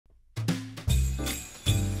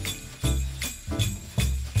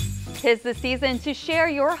'Tis the season to share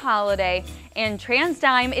your holiday, and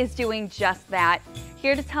TransDigm is doing just that.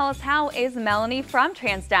 Here to tell us how is Melanie from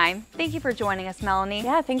TransDigm. Thank you for joining us, Melanie.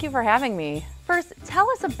 Yeah, thank you for having me. First, tell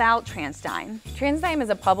us about TransDigm. TransDigm is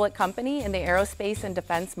a public company in the aerospace and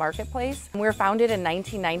defense marketplace. We were founded in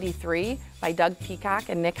 1993 by Doug Peacock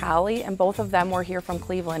and Nick Holly, and both of them were here from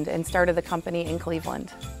Cleveland and started the company in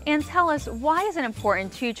Cleveland. And tell us, why is it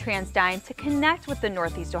important to TransDigm to connect with the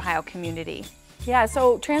Northeast Ohio community? Yeah,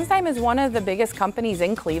 so TransDigm is one of the biggest companies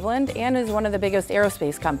in Cleveland and is one of the biggest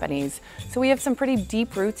aerospace companies. So we have some pretty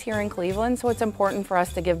deep roots here in Cleveland, so it's important for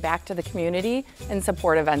us to give back to the community and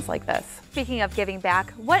support events like this. Speaking of giving back,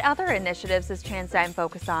 what other initiatives does TransDigm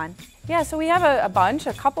focus on? Yeah, so we have a bunch.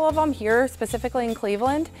 A couple of them here, specifically in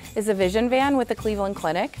Cleveland, is a vision van with the Cleveland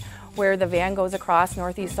Clinic, where the van goes across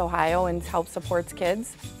Northeast Ohio and helps support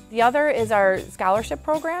kids. The other is our scholarship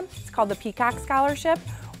program. It's called the Peacock Scholarship,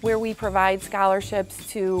 where we provide scholarships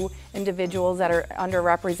to individuals that are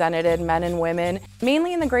underrepresented, men and women,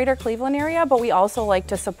 mainly in the greater Cleveland area, but we also like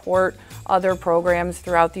to support other programs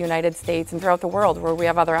throughout the United States and throughout the world where we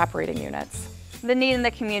have other operating units. The need in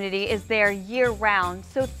the community is there year-round,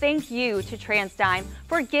 so thank you to TransDigm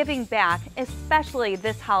for giving back, especially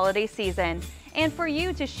this holiday season. And for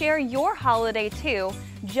you to share your holiday too,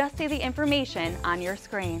 just see the information on your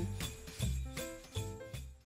screen.